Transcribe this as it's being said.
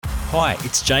Hi,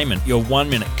 it's Jamin, your 1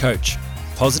 Minute Coach.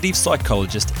 Positive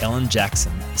psychologist Ellen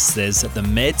Jackson says that the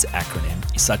MEDS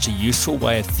acronym is such a useful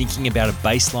way of thinking about a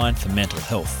baseline for mental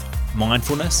health.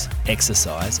 Mindfulness,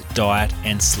 exercise, diet,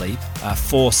 and sleep are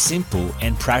 4 simple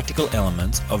and practical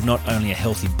elements of not only a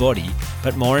healthy body,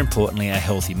 but more importantly, a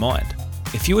healthy mind.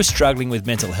 If you are struggling with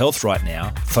mental health right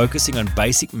now, focusing on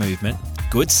basic movement,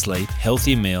 good sleep,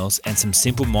 healthy meals, and some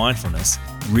simple mindfulness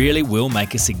really will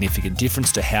make a significant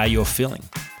difference to how you're feeling.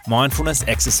 Mindfulness,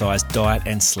 exercise, diet,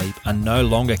 and sleep are no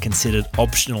longer considered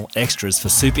optional extras for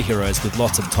superheroes with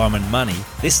lots of time and money.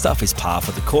 This stuff is par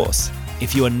for the course.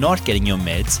 If you are not getting your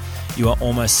meds, you are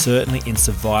almost certainly in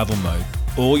survival mode.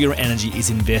 All your energy is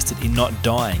invested in not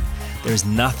dying. There is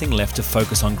nothing left to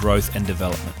focus on growth and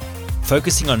development.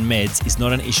 Focusing on meds is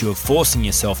not an issue of forcing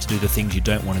yourself to do the things you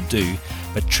don't want to do,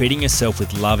 but treating yourself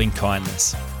with loving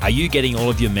kindness. Are you getting all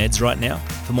of your meds right now?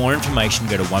 For more information,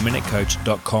 go to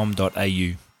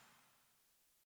oneminutecoach.com.au.